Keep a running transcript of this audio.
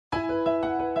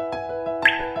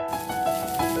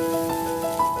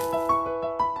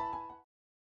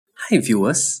Hi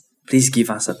viewers, please give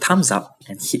us a thumbs up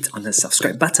and hit on the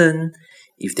subscribe button.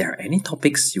 If there are any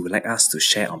topics you would like us to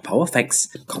share on Power Facts,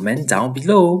 comment down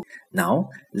below.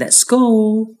 Now, let's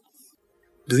go!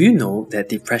 Do you know that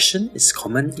depression is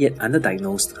common yet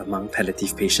underdiagnosed among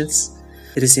palliative patients?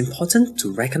 It is important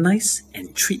to recognize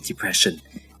and treat depression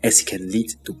as it can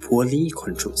lead to poorly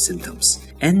controlled symptoms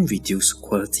and reduce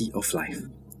quality of life.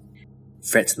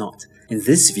 Fret not, in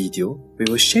this video, we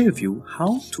will share with you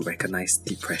how to recognize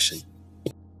depression.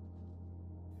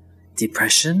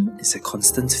 Depression is a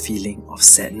constant feeling of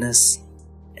sadness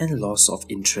and loss of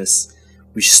interest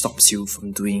which stops you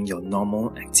from doing your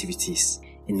normal activities.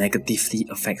 It negatively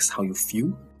affects how you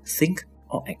feel, think,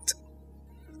 or act.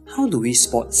 How do we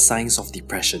spot signs of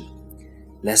depression?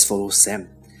 Let's follow Sam,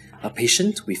 a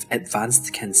patient with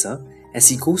advanced cancer, as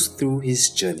he goes through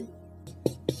his journey.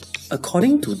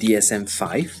 According to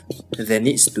DSM-V, there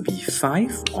needs to be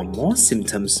 5 or more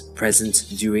symptoms present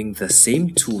during the same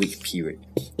 2-week period.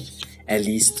 At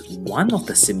least one of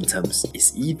the symptoms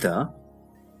is either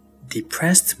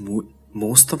depressed mood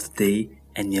most of the day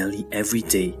and nearly every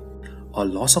day, or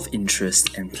loss of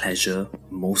interest and pleasure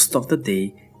most of the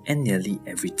day and nearly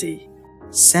every day.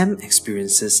 Sam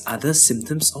experiences other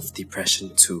symptoms of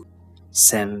depression too.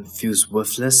 Sam feels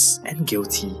worthless and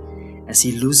guilty as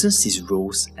he loses his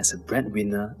roles as a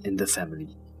breadwinner in the family.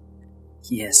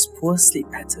 He has poor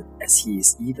sleep pattern as he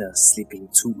is either sleeping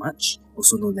too much,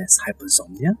 also known as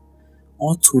hypersomnia,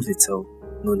 or too little,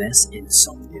 known as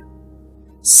insomnia.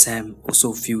 Sam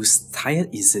also feels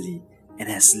tired easily and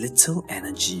has little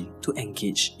energy to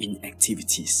engage in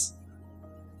activities.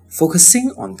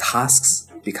 Focusing on tasks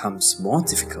becomes more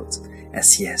difficult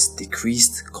as he has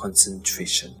decreased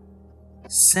concentration.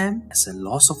 Sam has a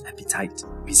loss of appetite,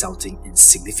 resulting in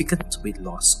significant weight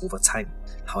loss over time.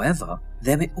 However,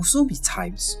 there may also be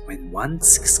times when one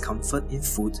seeks comfort in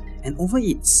food and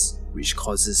overeats, which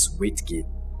causes weight gain.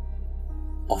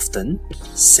 Often,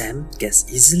 Sam gets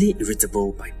easily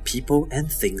irritable by people and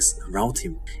things around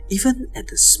him, even at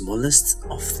the smallest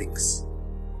of things.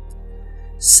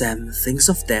 Sam thinks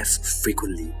of death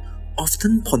frequently,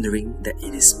 often pondering that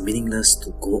it is meaningless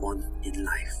to go on in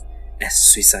life. As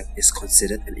suicide is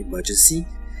considered an emergency,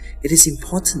 it is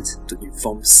important to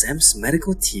inform Sam's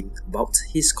medical team about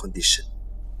his condition.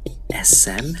 As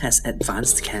Sam has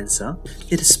advanced cancer,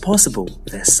 it is possible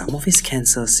that some of his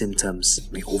cancer symptoms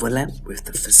may overlap with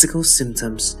the physical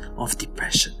symptoms of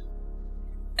depression.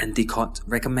 Endicott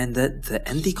recommended the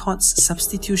Endicott's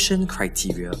substitution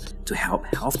criteria to help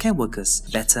healthcare workers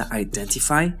better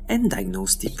identify and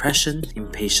diagnose depression in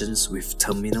patients with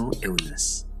terminal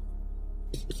illness.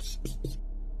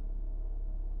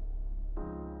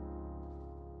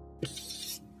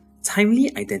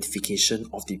 Timely identification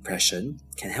of depression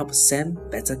can help Sam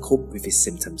better cope with his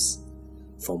symptoms.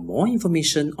 For more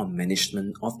information on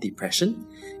management of depression,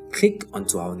 click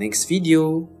onto our next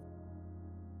video.